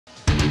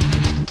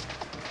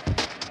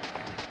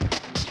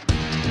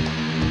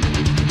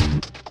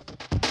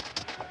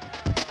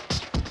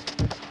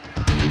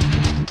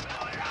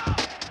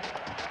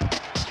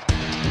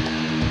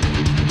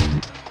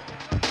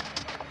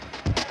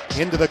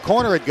Into the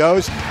corner it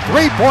goes.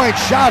 Three-point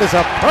shot is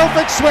a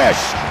perfect swish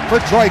for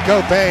Troy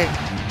Copain.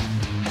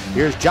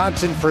 Here's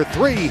Johnson for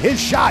three. His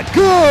shot,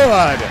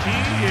 good!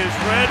 He is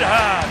red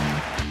hot.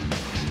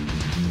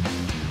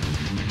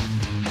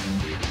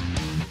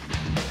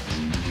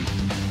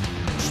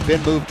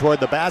 Spin move toward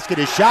the basket.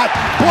 His shot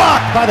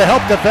blocked by the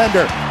help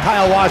defender,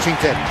 Kyle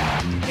Washington.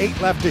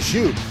 8 left to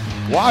shoot.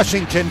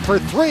 Washington for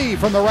three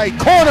from the right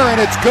corner, and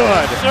it's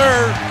good. Yes,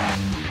 sir.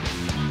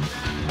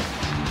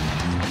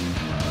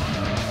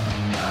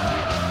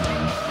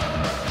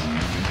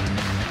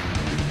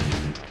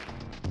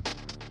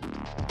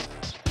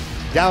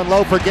 Down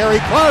low for Gary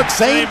Clark,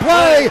 same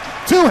play,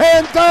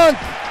 two-hand dunk,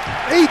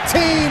 18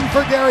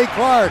 for Gary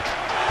Clark.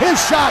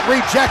 His shot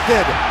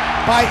rejected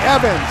by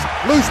Evans.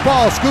 Loose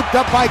ball scooped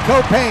up by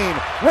Copain,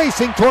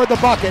 racing toward the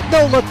bucket.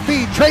 No-look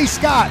feed, Trey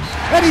Scott,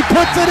 and he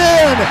puts it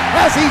in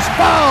as he's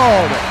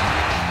fouled.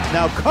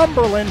 Now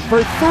Cumberland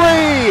for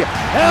three,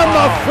 and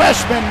the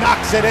freshman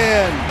knocks it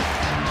in.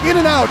 In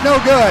and out, no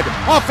good.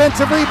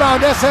 Offensive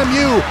rebound,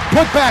 SMU.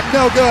 Put back,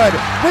 no good.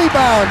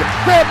 Rebound,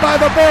 grabbed by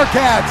the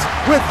Bearcats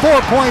with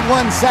 4.1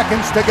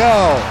 seconds to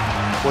go.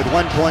 With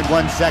 1.1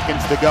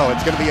 seconds to go,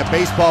 it's going to be a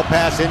baseball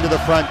pass into the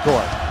front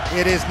court.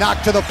 It is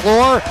knocked to the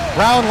floor.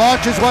 Brown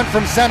launches one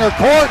from center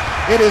court.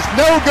 It is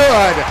no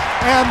good.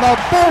 And the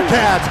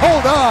Bearcats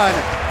hold on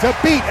to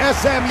beat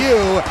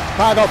SMU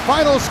by the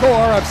final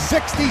score of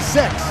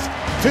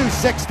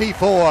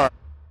 66-64.